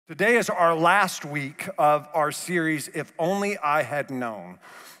Today is our last week of our series, If Only I Had Known.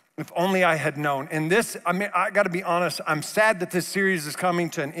 If only I had known. And this, I gotta be honest, I'm sad that this series is coming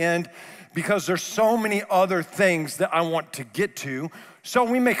to an end because there's so many other things that I want to get to. So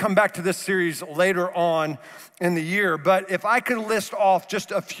we may come back to this series later on in the year, but if I could list off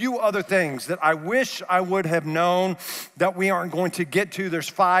just a few other things that I wish I would have known that we aren't going to get to, there's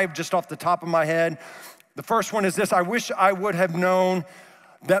 5 just off the top of my head. The first one is this: I wish I would have known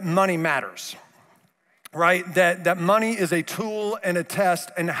that money matters, right? That money is a tool and a test,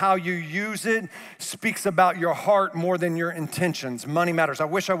 and how you use it speaks about your heart more than your intentions. Money matters. I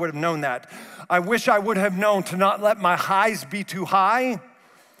wish I would have known that. I wish I would have known to not let my highs be too high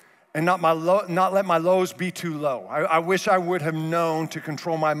and not let my lows be too low. I wish I would have known to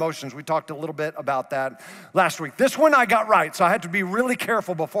control my emotions. We talked a little bit about that last week. This one I got right, so I had to be really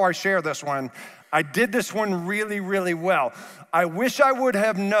careful before I share this one. I did this one really, really well. I wish I would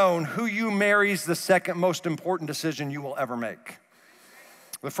have known who you marry is the second most important decision you will ever make.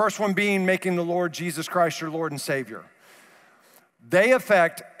 The first one being making the Lord Jesus Christ your Lord and Savior. They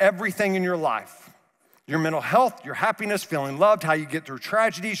affect everything in your life. Your mental health, your happiness, feeling loved, how you get through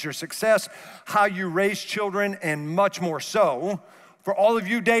tragedies, your success, how you raise children, and much more so. For all of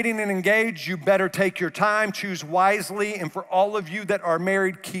you dating and engaged, you better take your time, choose wisely, and for all of you that are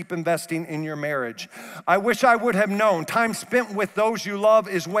married, keep investing in your marriage. I wish I would have known time spent with those you love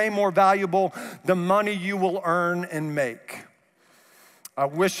is way more valuable than money you will earn and make. I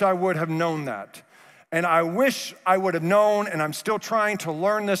wish I would have known that. And I wish I would have known, and I'm still trying to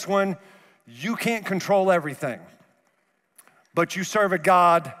learn this one, you can't control everything, but you serve a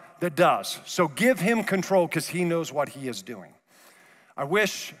God that does. So give him control because he knows what he is doing. I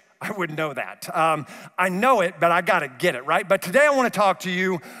wish I would know that. I know it, but I gotta get it, right? But today I wanna talk to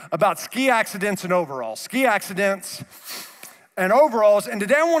you about ski accidents and overalls. Ski accidents and overalls, and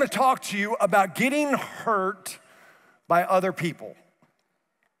today I wanna talk to you about getting hurt by other people.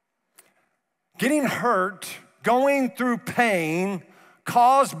 Getting hurt, going through pain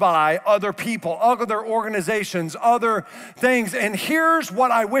caused by other people, other organizations, other things. And here's what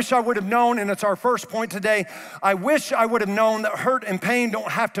I wish I would have known, and it's our first point today. I wish I would have known that hurt and pain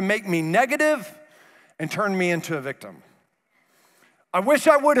don't have to make me negative and turn me into a victim. I wish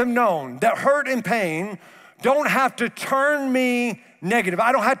I would have known that hurt and pain don't have to turn me negative.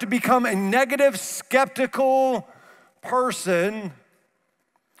 I don't have to become a negative, skeptical person,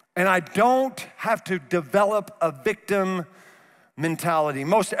 and I don't have to develop a victim mentality.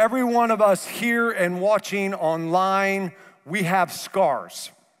 Most every one of us here and watching online, we have scars,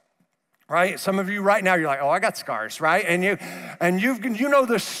 right? Some of you right now, you're like, oh, I got scars, right? And you know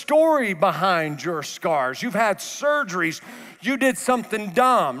the story behind your scars. You've had surgeries. You did something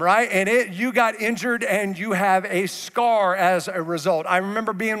dumb, right? And you got injured and you have a scar as a result. I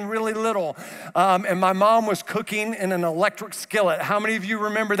remember being really little and my mom was cooking in an electric skillet. How many of you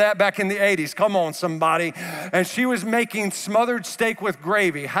remember that back in the 80s? Come on, somebody. And she was making smothered steak with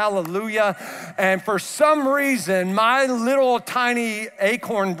gravy. Hallelujah. And for some reason, my little tiny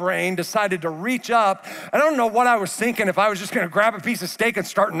acorn brain decided to reach up. I don't know what I was thinking, if I was just gonna grab a piece of steak and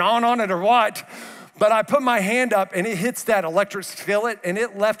start gnawing on it or what. But I put my hand up and it hits that electric skillet and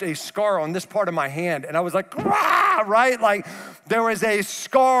it left a scar on this part of my hand. And I was like, rah, right? Like there was a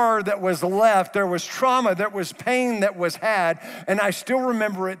scar that was left. There was trauma, there was pain that was had. And I still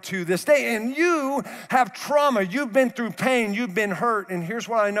remember it to this day. And you have trauma. You've been through pain. You've been hurt. And here's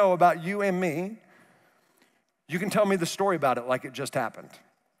what I know about you and me. You can tell me the story about it like it just happened,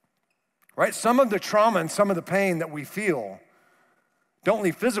 right? Some of the trauma and some of the pain that we feel don't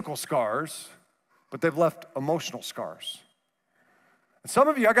leave physical scars, but they've left emotional scars. And some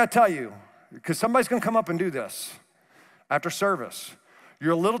of you, I gotta tell you, because somebody's gonna come up and do this after service,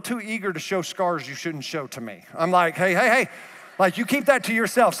 you're a little too eager to show scars you shouldn't show to me. I'm like, hey, like you keep that to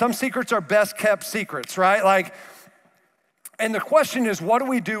yourself. Some secrets are best kept secrets, right? Like, and the question is, what do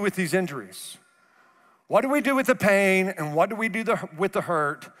we do with these injuries? What do we do with the pain and what do we do with the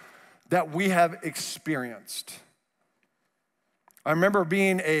hurt that we have experienced? I remember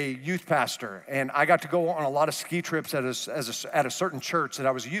being a youth pastor, and I got to go on a lot of ski trips at a certain church that I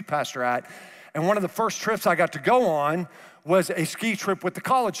was a youth pastor at. And one of the first trips I got to go on was a ski trip with the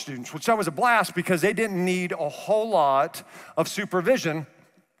college students, which that was a blast because they didn't need a whole lot of supervision.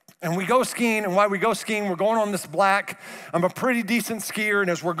 And we go skiing, and while we go skiing, we're going on this black. I'm a pretty decent skier,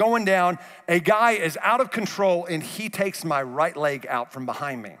 and as we're going down, a guy is out of control, and he takes my right leg out from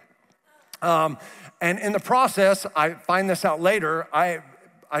behind me. And in the process, I find this out later, I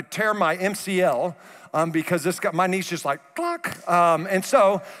tear my MCL because my knee's just like, clock. And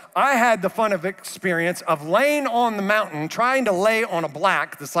so I had the fun of experience of laying on the mountain, trying to lay on a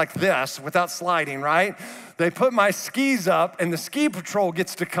black that's like this without sliding, right? They put my skis up, and the ski patrol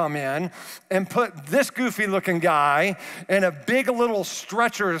gets to come in and put this goofy looking guy in a big little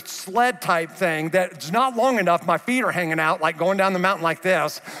stretcher sled type thing that's not long enough. My feet are hanging out, like going down the mountain like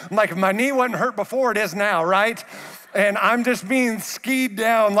this. I'm like, if my knee wasn't hurt before, it is now, right? And I'm just being skied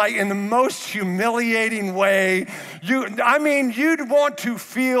down like in the most humiliating way. You'd want to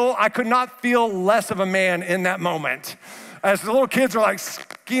feel, I could not feel less of a man in that moment. As the little kids are like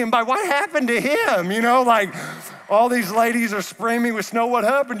skiing by, what happened to him? You know, like all these ladies are spraying me with snow. What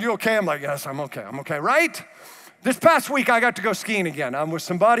happened? You okay? I'm like, yes, I'm okay, right? This past week, I got to go skiing again. I'm with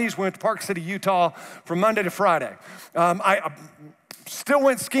some buddies. We went to Park City, Utah from Monday to Friday. I still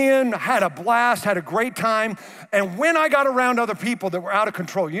went skiing, had a blast, had a great time. And when I got around other people that were out of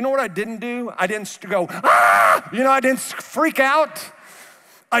control, you know what I didn't do? I didn't go, ah! You know, I didn't freak out.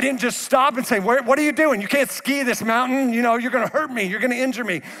 I didn't just stop and say, what are you doing? You can't ski this mountain. You know, you're gonna hurt me. You're gonna injure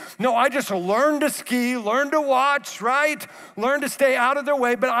me. No, I just learned to ski, learned to watch, right? Learned to stay out of their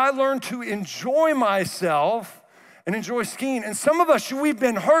way, but I learned to enjoy myself and enjoy skiing. And some of us, we've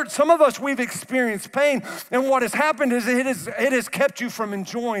been hurt. Some of us, we've experienced pain. And what has happened is it has kept you from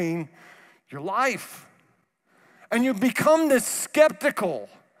enjoying your life. And you become this skeptical,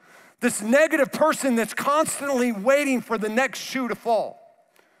 this negative person that's constantly waiting for the next shoe to fall.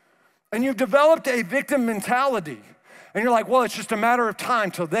 And you've developed a victim mentality. And you're like, well, it's just a matter of time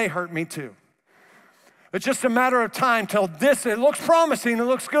till they hurt me too. It's just a matter of time till it looks promising, it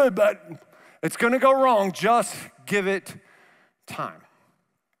looks good, but it's gonna go wrong. Just give it time.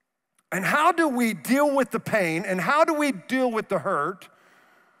 And how do we deal with the pain and how do we deal with the hurt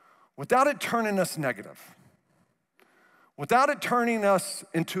without it turning us negative? Without it turning us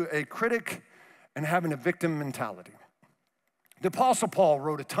into a critic and having a victim mentality? The Apostle Paul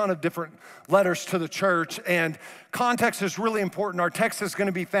wrote a ton of different letters to the church, and context is really important. Our text is going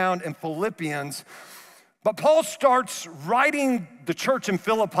to be found in Philippians. But Paul starts writing the church in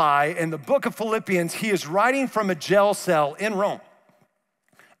Philippi. In the book of Philippians, he is writing from a jail cell in Rome.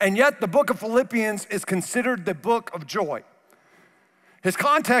 And yet the book of Philippians is considered the book of joy. His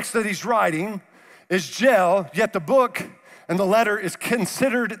context that he's writing is jail, yet the book and the letter is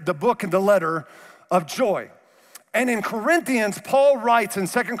considered the book and the letter of joy. And in Corinthians, Paul writes in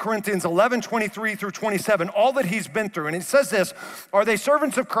 2 Corinthians 11, 23 through 27, all that he's been through. And he says this, are they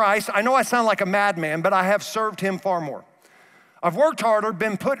servants of Christ? I know I sound like a madman, but I have served him far more. I've worked harder,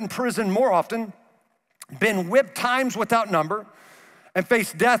 been put in prison more often, been whipped times without number, and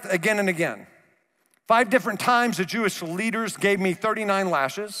faced death again and again. 5 different times the Jewish leaders gave me 39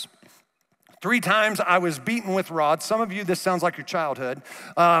 lashes. 3 times I was beaten with rods. Some of you, this sounds like your childhood.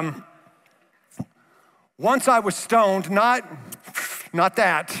 Once I was stoned, not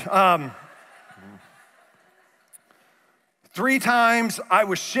that. 3 times I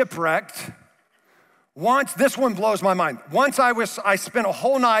was shipwrecked. Once, this one blows my mind. Once I spent a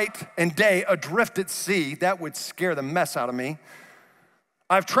whole night and day adrift at sea. That would scare the mess out of me.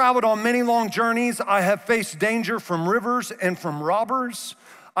 I've traveled on many long journeys. I have faced danger from rivers and from robbers.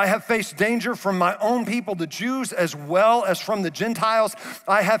 I have faced danger from my own people, the Jews, as well as from the Gentiles.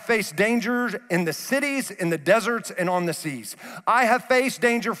 I have faced danger in the cities, in the deserts, and on the seas. I have faced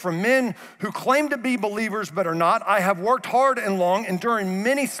danger from men who claim to be believers but are not. I have worked hard and long, enduring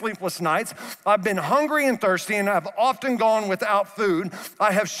many sleepless nights. I've been hungry and thirsty, and I've often gone without food.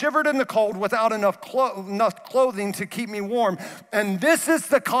 I have shivered in the cold without enough clothing to keep me warm. And this is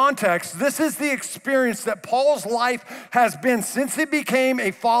the context, this is the experience that Paul's life has been since he became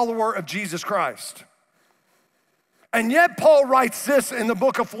a follower of Jesus Christ. And yet Paul writes this in the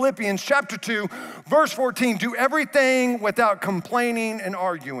book of Philippians chapter 2, verse 14, do everything without complaining and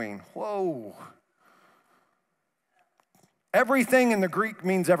arguing. Whoa. Everything in the Greek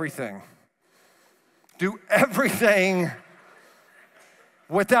means everything. Do everything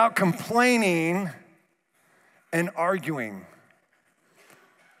without complaining and arguing.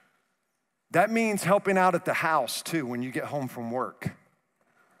 That means helping out at the house too when you get home from work.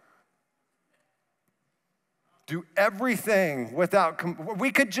 Do everything without,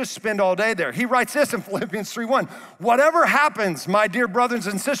 we could just spend all day there. He writes this in Philippians 3:1. Whatever happens, my dear brothers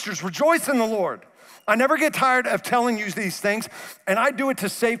and sisters, rejoice in the Lord. I never get tired of telling you these things, and I do it to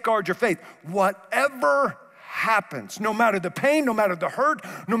safeguard your faith. Whatever happens, no matter the pain, no matter the hurt,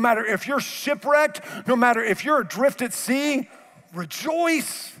 no matter if you're shipwrecked, no matter if you're adrift at sea,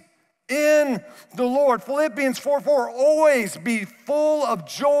 rejoice in the Lord. Philippians 4:4, always be full of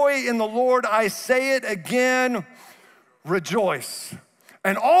joy in the Lord. I say it again, rejoice.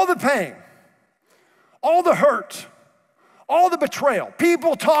 And all the pain, all the hurt, all the betrayal,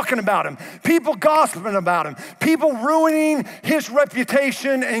 people talking about him, people gossiping about him, people ruining his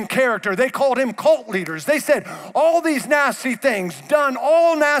reputation and character. They called him cult leaders. They said all these nasty things, done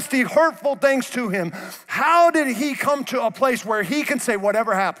all nasty, hurtful things to him. How did he come to a place where he can say,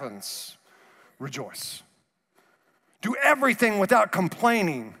 whatever happens, rejoice? Do everything without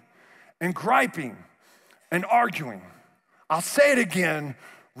complaining and griping and arguing. I'll say it again,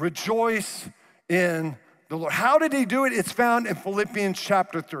 rejoice in the Lord. How did he do it? It's found in Philippians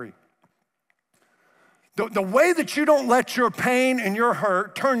chapter 3. The way that you don't let your pain and your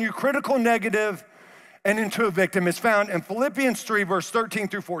hurt turn you critical, negative, and into a victim is found in Philippians 3, verse 13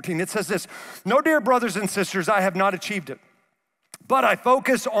 through 14. It says this, "No, dear brothers and sisters, I have not achieved it, but I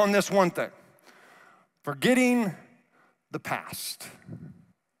focus on this one thing, forgetting the past.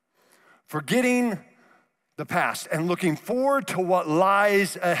 Forgetting the past and looking forward to what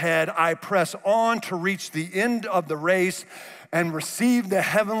lies ahead, I press on to reach the end of the race and receive the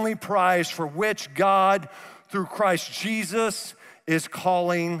heavenly prize for which God, through Christ Jesus, is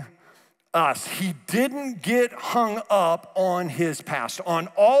calling us." He didn't get hung up on his past, on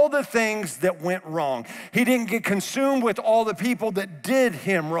all the things that went wrong. He didn't get consumed with all the people that did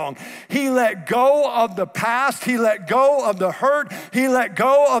him wrong. He let go of the past. He let go of the hurt. He let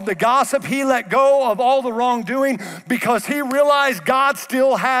go of the gossip. He let go of all the wrongdoing because he realized God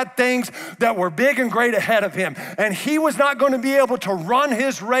still had things that were big and great ahead of him. And he was not going to be able to run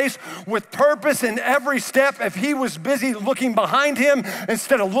his race with purpose in every step if he was busy looking behind him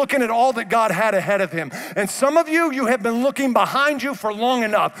instead of looking at all that God had ahead of him. And some of you, you have been looking behind you for long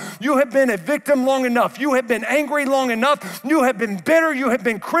enough. You have been a victim long enough. You have been angry long enough. You have been bitter. You have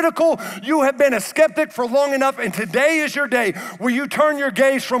been critical. You have been a skeptic for long enough. And today is your day where you turn your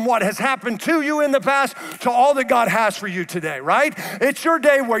gaze from what has happened to you in the past to all that God has for you today, right? It's your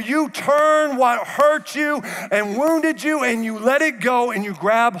day where you turn what hurt you and wounded you and you let it go and you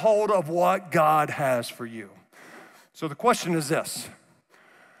grab hold of what God has for you. So the question is this: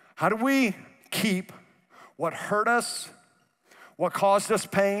 how do we keep what hurt us, what caused us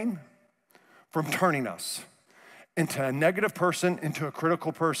pain, from turning us into a negative person, into a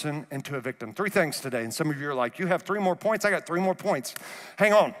critical person, into a victim? 3 things today, and some of you are like, you have 3 more points? I got 3 more points.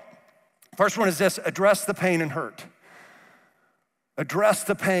 Hang on. First one is this: address the pain and hurt. Address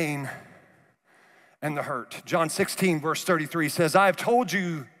the pain and the hurt. John 16, verse 33 says, "I have told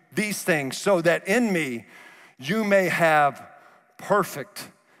you these things so that in me you may have perfect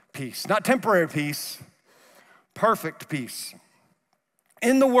peace." Not temporary peace, perfect peace.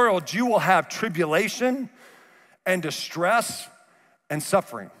 "In the world you will have tribulation and distress and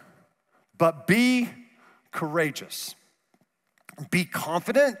suffering, but be courageous. Be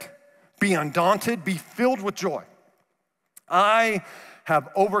confident, be undaunted, be filled with joy. I have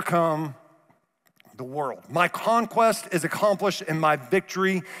overcome the world. My conquest is accomplished and my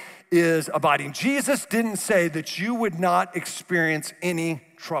victory is abiding." Jesus didn't say that you would not experience any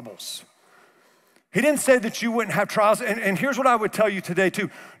troubles. He didn't say that you wouldn't have trials. And here's what I would tell you today too.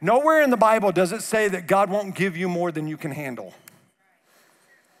 Nowhere in the Bible does it say that God won't give you more than you can handle.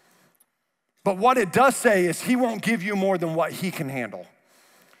 But what it does say is he won't give you more than what he can handle.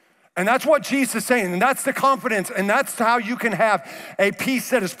 And that's what Jesus is saying, and that's the confidence, and that's how you can have a peace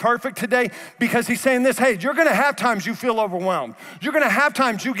that is perfect today, because he's saying this: hey, you're gonna have times you feel overwhelmed. You're gonna have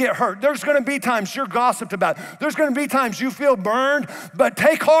times you get hurt. There's gonna be times you're gossiped about. There's gonna be times you feel burned, but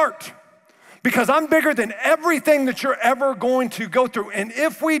take heart, because I'm bigger than everything that you're ever going to go through. And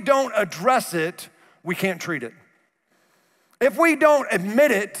if we don't address it, we can't treat it. If we don't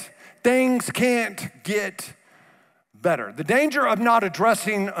admit it, things can't get better. The danger of not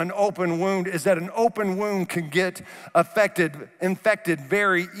addressing an open wound is that an open wound can get infected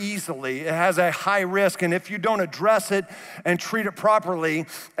very easily. It has a high risk, and if you don't address it and treat it properly,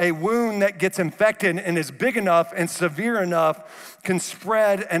 a wound that gets infected and is big enough and severe enough can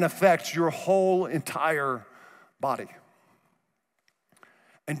spread and affect your whole entire body.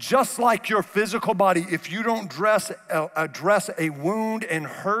 And just like your physical body, if you don't address a wound and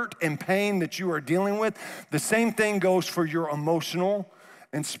hurt and pain that you are dealing with, the same thing goes for your emotional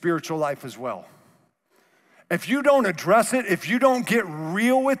and spiritual life as well. If you don't address it, if you don't get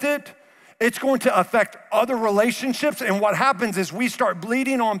real with it, it's going to affect other relationships. And what happens is we start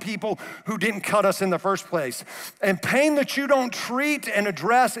bleeding on people who didn't cut us in the first place. And pain that you don't treat and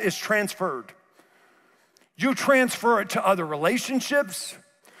address is transferred. You transfer it to other relationships.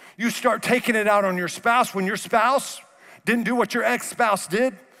 You start taking it out on your spouse when your spouse didn't do what your ex-spouse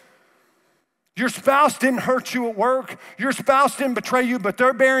did. Your spouse didn't hurt you at work. Your spouse didn't betray you, but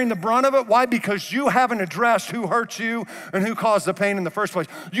they're bearing the brunt of it. Why? Because you haven't addressed who hurt you and who caused the pain in the first place.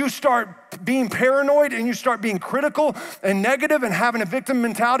 You start being paranoid and you start being critical and negative and having a victim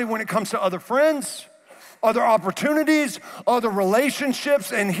mentality when it comes to other friends, other opportunities, other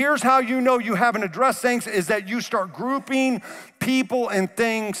relationships. And here's how you know you haven't addressed things is that you start grouping people and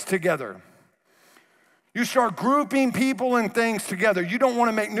things together. You start grouping people and things together. You don't want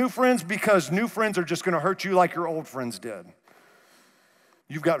to make new friends because new friends are just going to hurt you like your old friends did.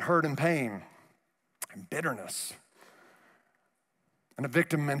 You've got hurt and pain and bitterness and a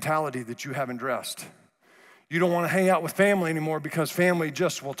victim mentality that you haven't addressed. You don't want to hang out with family anymore because family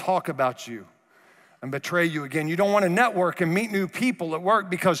just will talk about you and betray you again. You don't want to network and meet new people at work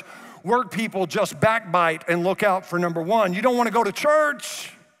because work people just backbite and look out for number one. You don't want to go to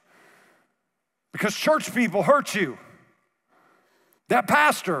church because church people hurt you. That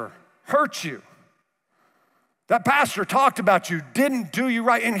pastor hurt you. That pastor talked about you, didn't do you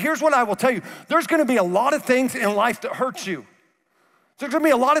right. And here's what I will tell you. There's gonna be a lot of things in life that hurt you. There's gonna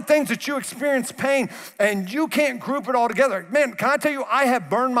be a lot of things that you experience pain and you can't group it all together. Man, can I tell you, I have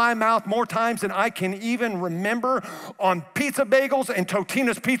burned my mouth more times than I can even remember on pizza bagels and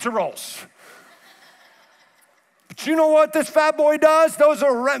Totino's pizza rolls. But you know what this fat boy does? Those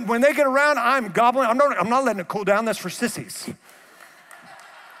are, when they get around, I'm gobbling. I'm not letting it cool down. That's for sissies.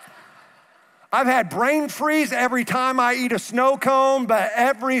 I've had brain freeze every time I eat a snow cone, but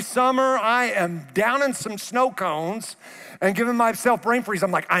every summer I am downing some snow cones and giving myself brain freeze.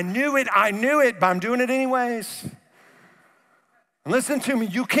 I'm like, I knew it, but I'm doing it anyways. And listen to me,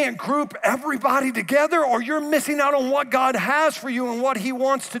 you can't group everybody together or you're missing out on what God has for you and what he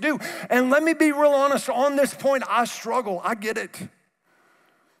wants to do. And let me be real honest on this point, I struggle, I get it.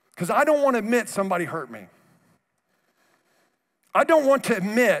 Because I don't want to admit somebody hurt me. I don't want to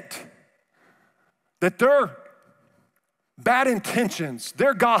admit that their bad intentions,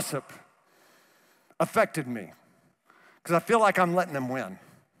 their gossip affected me. Because I feel like I'm letting them win.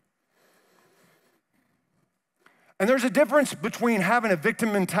 And there's a difference between having a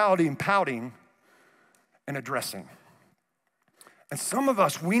victim mentality and pouting and addressing. And some of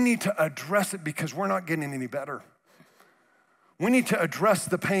us, we need to address it because we're not getting any better. We need to address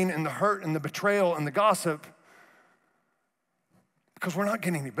the pain and the hurt and the betrayal and the gossip because we're not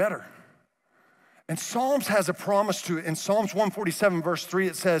getting any better. And Psalms has a promise to it. In Psalms 147, verse 3,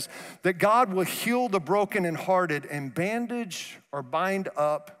 it says that God will heal the broken and hearted and bandage or bind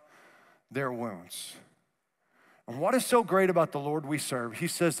up their wounds. And what is so great about the Lord we serve, he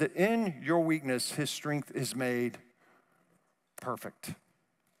says that in your weakness, his strength is made perfect.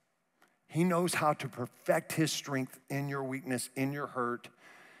 He knows how to perfect his strength in your weakness, in your hurt,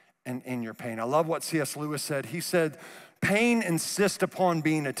 and in your pain. I love what C.S. Lewis said. He said, pain insists upon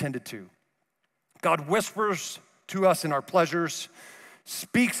being attended to. God whispers to us in our pleasures,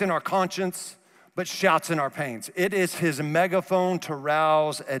 speaks in our conscience, but shouts in our pains. It is his megaphone to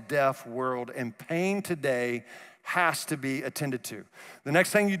rouse a deaf world, and pain today has to be attended to. The next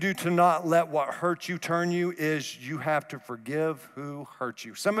thing you do to not let what hurt you turn you is you have to forgive who hurt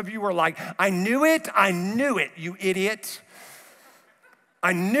you. Some of you are like, I knew it, you idiot.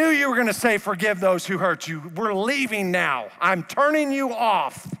 I knew you were gonna say forgive those who hurt you. We're leaving now. I'm turning you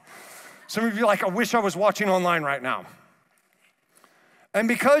off. Some of you are like, I wish I was watching online right now. And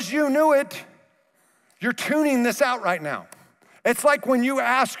because you knew it, you're tuning this out right now. It's like when you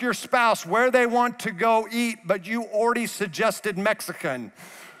ask your spouse where they want to go eat, but you already suggested Mexican.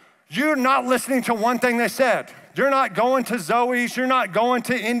 You're not listening to one thing they said. You're not going to Zoe's, you're not going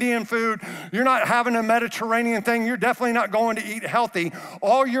to Indian food, you're not having a Mediterranean thing, you're definitely not going to eat healthy.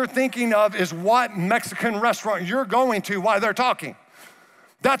 All you're thinking of is what Mexican restaurant you're going to while they're talking.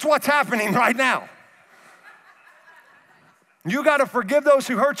 That's what's happening right now. You got to forgive those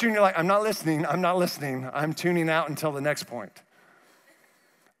who hurt you, and you're like, I'm not listening, I'm tuning out until the next point.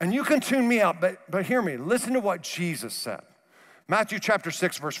 And you can tune me out, but hear me, listen to what Jesus said. Matthew chapter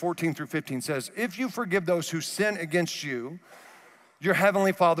 6, verse 14 through 15 says, if you forgive those who sin against you, your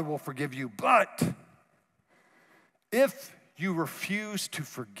heavenly Father will forgive you. But if you refuse to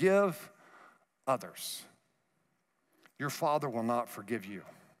forgive others, your Father will not forgive you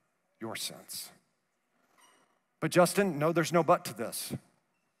your sins. But Justin, no, there's no but to this.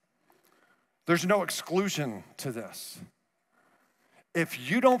 There's no exclusion to this.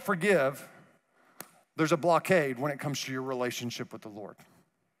 If you don't forgive, there's a blockade when it comes to your relationship with the Lord.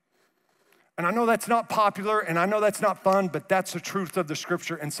 And I know that's not popular and I know that's not fun, but that's the truth of the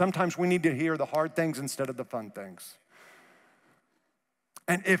scripture. And sometimes we need to hear the hard things instead of the fun things.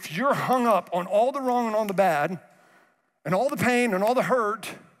 And if you're hung up on all the wrong and all the bad, and all the pain and all the hurt,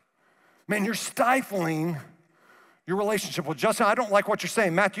 Man, you're stifling your relationship with Justin. I don't like what you're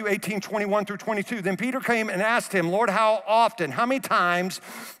saying. Matthew 18:21-22. Then Peter came and asked him, Lord, how often, how many times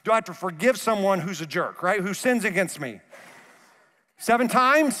do I have to forgive someone who's a jerk, right? Who sins against me? 7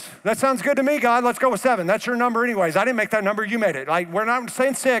 times? That sounds good to me, God. Let's go with 7. That's your number anyways. I didn't make that number, you made it. Like, we're not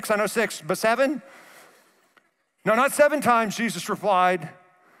saying 6, I know 6, but 7? No, not 7 times, Jesus replied,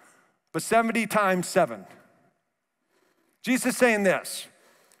 but 70 times 7. Jesus is saying this.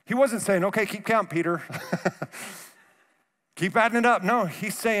 He wasn't saying, okay, keep count, Peter. Keep adding it up. No,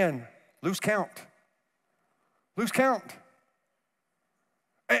 he's saying, lose count. Lose count.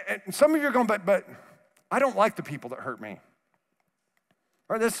 And some of you are going, but I don't like the people that hurt me.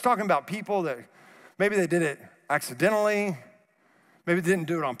 Or this is talking about people that maybe they did it accidentally, maybe they didn't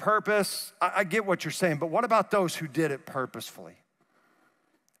do it on purpose. I get what you're saying, but what about those who did it purposefully,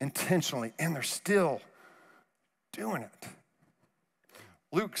 intentionally, and they're still doing it?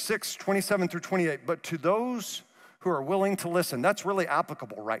 Luke 6:27-28, but to those who are willing to listen, that's really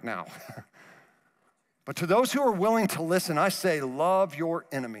applicable right now. But to those who are willing to listen, I say, love your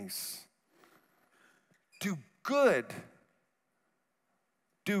enemies. Do good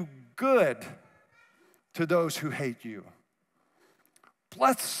to those who hate you.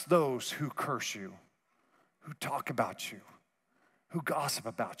 Bless those who curse you, who talk about you, who gossip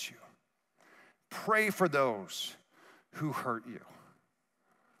about you. Pray for those who hurt you.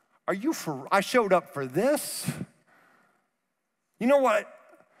 I showed up for this. You know what?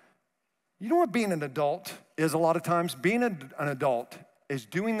 You know what being an adult is a lot of times? Being an adult is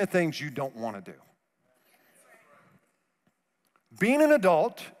doing the things you don't want to do. Being an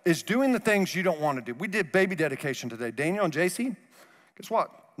adult is doing the things you don't want to do. We did baby dedication today. Daniel and JC, guess what?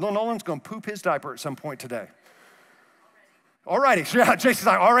 Little Nolan's going to poop his diaper at some point today. Alrighty, so yeah, JC's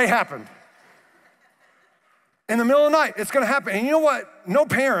like, already happened. In the middle of the night, it's going to happen. And you know what? No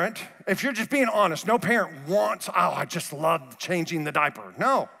parent, if you're just being honest, no parent wants, I just love changing the diaper.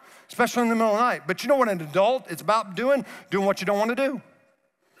 No, especially in the middle of the night. But you know what an adult, it's about doing what you don't want to do.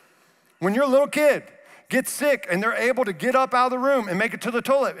 When your little kid gets sick and they're able to get up out of the room and make it to the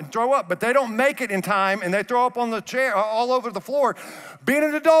toilet and throw up, but they don't make it in time and they throw up on the chair, all over the floor, being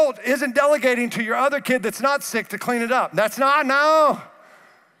an adult isn't delegating to your other kid that's not sick to clean it up. That's not, no.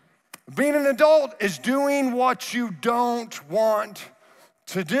 Being an adult is doing what you don't want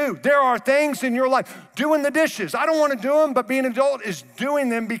to do. There are things in your life, doing the dishes. I don't want to do them, but being an adult is doing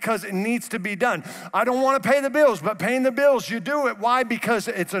them because it needs to be done. I don't want to pay the bills, but paying the bills, you do it. Why? Because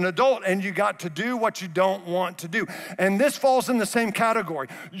it's an adult and you got to do what you don't want to do. And this falls in the same category.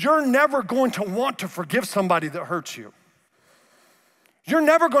 You're never going to want to forgive somebody that hurts you. You're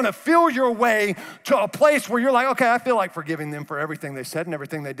never going to feel your way to a place where you're like, okay, I feel like forgiving them for everything they said and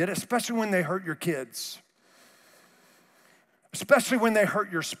everything they did, especially when they hurt your kids, especially when they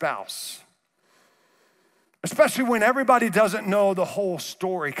hurt your spouse, especially when everybody doesn't know the whole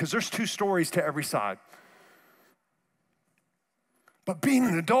story, because there's 2 stories to every side. But being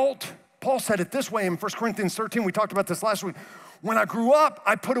an adult, Paul said it this way in 1 Corinthians 13, we talked about this last week. When I grew up,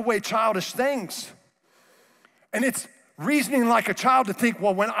 I put away childish things. And it's reasoning like a child to think,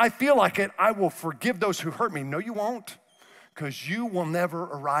 well, when I feel like it, I will forgive those who hurt me. No, you won't, because you will never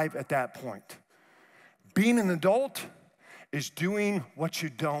arrive at that point. Being an adult is doing what you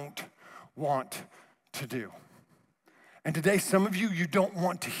don't want to do. And today, some of you don't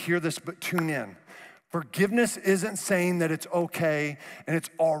want to hear this, but tune in. Forgiveness isn't saying that it's okay and it's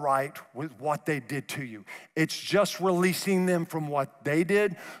all right with what they did to you. It's just releasing them from what they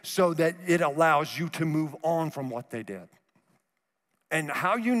did so that it allows you to move on from what they did. And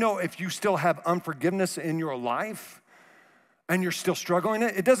how you know if you still have unforgiveness in your life and you're still struggling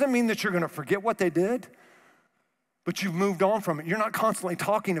it doesn't mean that you're gonna forget what they did, but you've moved on from it. You're not constantly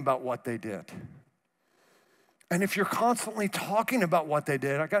talking about what they did. And if you're constantly talking about what they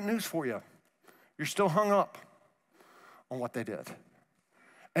did, I got news for you. You're still hung up on what they did.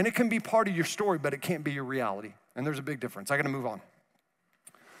 And it can be part of your story, but it can't be your reality. And there's a big difference. I gotta move on.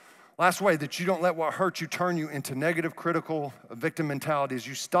 Last way that you don't let what hurts you turn you into negative, critical, victim mentality is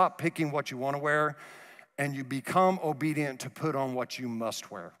you stop picking what you wanna wear and you become obedient to put on what you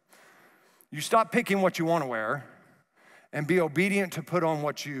must wear. You stop picking what you wanna wear and be obedient to put on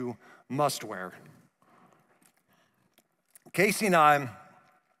what you must wear. Casey and I,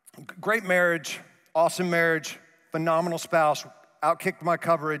 great marriage, awesome marriage, phenomenal spouse, outkicked my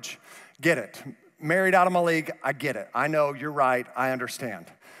coverage, get it. Married out of my league, I get it. I know, you're right, I understand.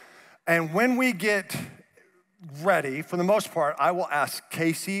 And when we get ready, for the most part, I will ask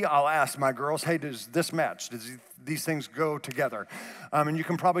Casey, I'll ask my girls, hey, does this match? Does these things go together? And you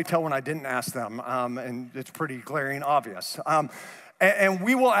can probably tell when I didn't ask them, and it's pretty glaring obvious. And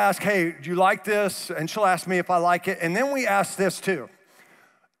we will ask, hey, do you like this? And she'll ask me if I like it. And then we ask this too.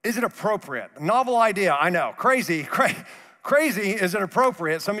 Is it appropriate? Novel idea, I know. Crazy, is it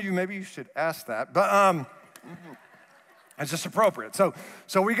appropriate? Some of you, maybe you should ask that. But it's just appropriate.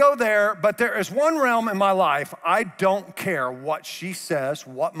 So we go there, but there is one realm in my life, I don't care what she says,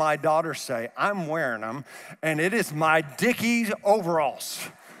 what my daughters say, I'm wearing them, and it is my Dickies overalls.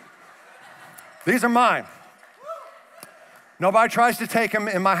 These are mine. Nobody tries to take them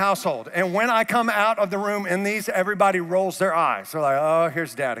in my household. And when I come out of the room in these, everybody rolls their eyes. They're like, oh,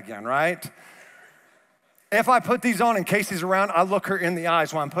 here's dad again, right? If I put these on and Casey's around, I look her in the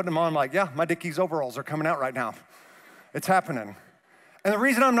eyes while I'm putting them on. I'm like, yeah, my Dickies overalls are coming out right now. It's happening. And the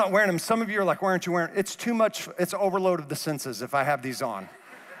reason I'm not wearing them, some of you are like, why aren't you wearing? It's too much, it's overload of the senses if I have these on.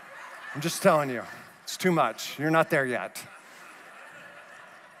 I'm just telling you, it's too much. You're not there yet.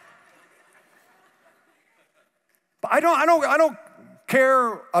 But I don't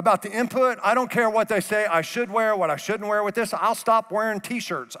care about the input. I don't care what they say I should wear, what I shouldn't wear with this. I'll stop wearing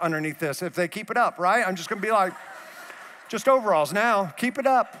t-shirts underneath this if they keep it up, right? I'm just gonna be like, just overalls now, keep it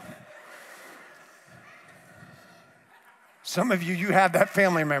up. Some of you have that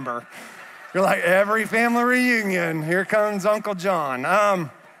family member. You're like, every family reunion, here comes Uncle John.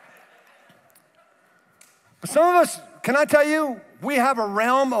 But some of us, can I tell you, we have a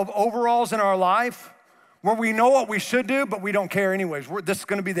realm of overalls in our life where we know what we should do, but we don't care anyways. This is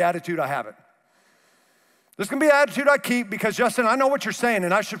gonna be the attitude I have it. This is gonna be the attitude I keep because, Justin, I know what you're saying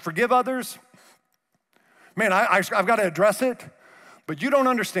and I should forgive others. Man, I've gotta address it, but you don't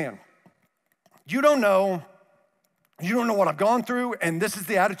understand. You don't know what I've gone through, and this is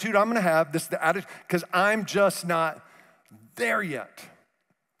the attitude I'm gonna have. This is the attitude, because I'm just not there yet.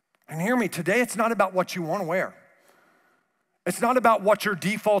 And hear me, today it's not about what you wanna wear. It's not about what your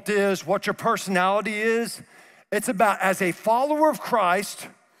default is, what your personality is. It's about, as a follower of Christ,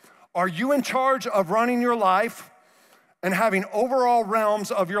 are you in charge of running your life and having overall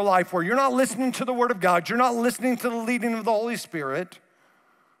realms of your life where you're not listening to the Word of God, you're not listening to the leading of the Holy Spirit,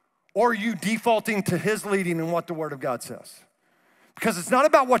 or are you defaulting to His leading and what the Word of God says? Because it's not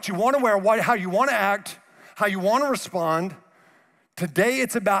about what you want to wear, how you want to act, how you want to respond. Today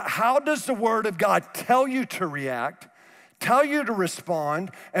it's about how does the Word of God tell you to react, tell you to respond,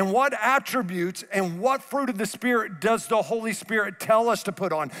 and what attributes and what fruit of the Spirit does the Holy Spirit tell us to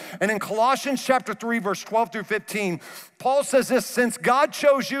put on? And in Colossians chapter 3, verse 12 through 15, Paul says this, since God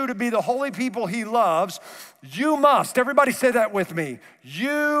chose you to be the holy people He loves, you must, everybody say that with me,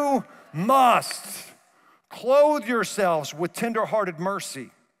 you must clothe yourselves with tender-hearted mercy,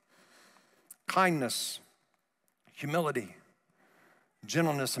 kindness, humility,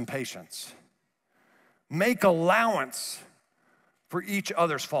 gentleness, and patience. Make allowance for each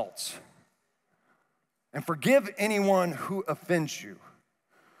other's faults and forgive anyone who offends you.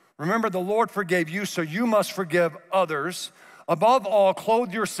 Remember, the Lord forgave you, so you must forgive others. Above all,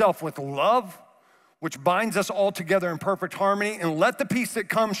 clothe yourself with love, which binds us all together in perfect harmony, and let the peace that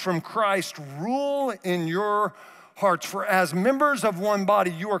comes from Christ rule in your hearts. For as members of one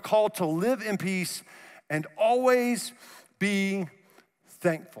body, you are called to live in peace and always be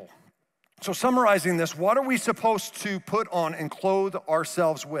thankful. So summarizing this, what are we supposed to put on and clothe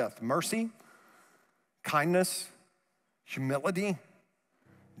ourselves with? Mercy, kindness, humility,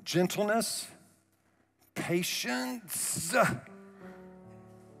 gentleness, patience,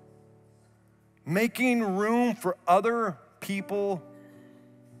 making room for other people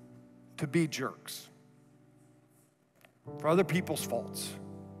to be jerks, for other people's faults.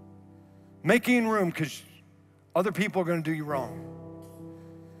 Making room because other people are going to do you wrong.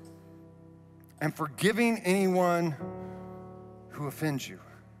 And forgiving anyone who offends you.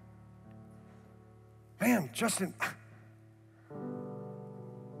 Man, Justin,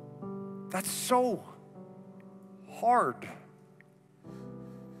 that's so hard.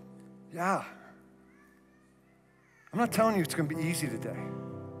 Yeah. I'm not telling you it's gonna be easy today.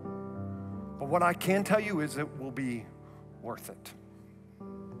 But what I can tell you is it will be worth it.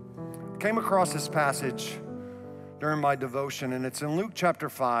 I came across this passage during my devotion, and it's in Luke chapter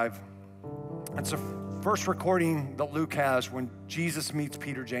 5. It's the first recording that Luke has when Jesus meets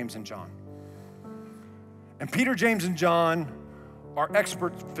Peter, James, and John. And Peter, James, and John are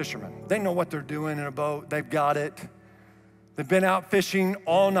expert fishermen. They know what they're doing in a boat. They've got it. They've been out fishing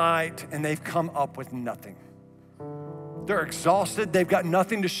all night, and they've come up with nothing. They're exhausted. They've got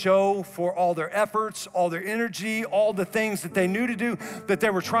nothing to show for all their efforts, all their energy, all the things that they knew to do, that they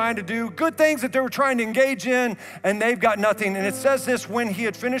were trying to do, good things that they were trying to engage in, and they've got nothing. And it says this, when he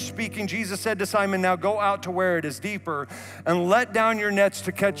had finished speaking, Jesus said to Simon, now go out to where it is deeper and let down your nets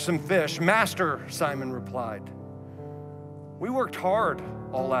to catch some fish. Master, Simon replied, We worked hard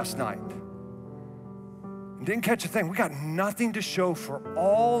all last night and didn't catch a thing. We got nothing to show for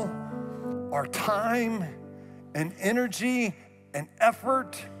all our time and energy and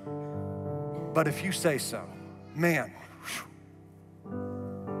effort. But if you say so, man.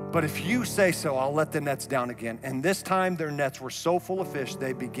 But if you say so, I'll let the nets down again. And this time their nets were so full of fish,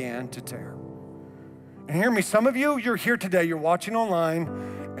 they began to tear. And hear me, some of you, you're here today, you're watching online,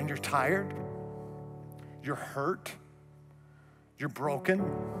 and you're tired, you're hurt, you're broken,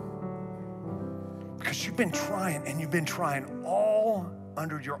 because you've been trying, and you've been trying all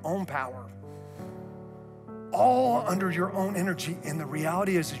under your own power, all under your own energy, and the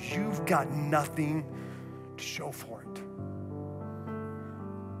reality is you've got nothing to show for it.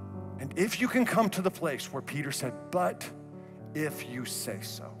 And if you can come to the place where Peter said, but if you say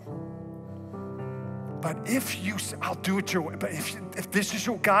so, but if you say, I'll do it your way, but if this is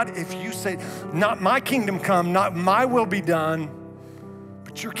your God, if you say, not my kingdom come, not my will be done,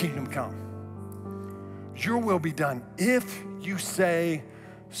 but your kingdom come, your will be done. If you say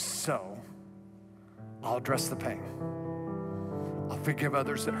so, I'll address the pain. I'll forgive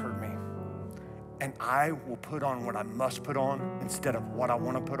others that hurt me. And I will put on what I must put on instead of what I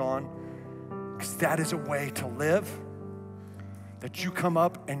want to put on. Because that is a way to live, that you come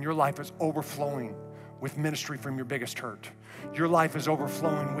up and your life is overflowing with ministry from your biggest hurt. Your life is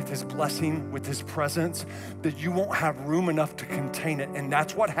overflowing with his blessing, with his presence, that you won't have room enough to contain it. And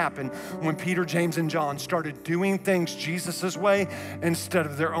that's what happened when Peter, James, and John started doing things Jesus's way instead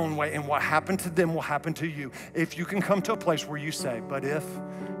of their own way. And what happened to them will happen to you. If you can come to a place where you say, but if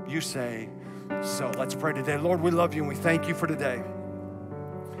you say so, let's pray today. Lord, we love you and we thank you for today.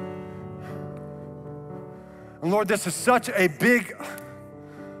 And Lord, this is such a big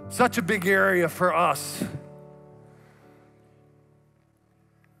area for us.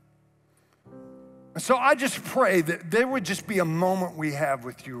 And so I just pray that there would just be a moment we have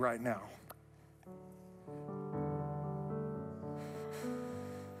with you right now.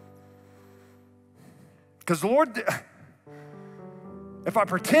 Because Lord, if I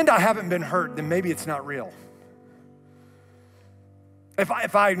pretend I haven't been hurt, then maybe it's not real.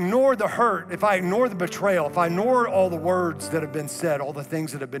 If I ignore the hurt, if I ignore the betrayal, if I ignore all the words that have been said, all the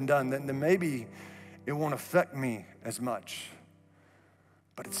things that have been done, then maybe it won't affect me as much.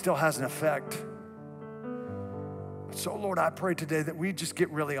 But it still has an effect. So Lord, I pray today that we just get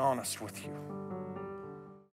really honest with you.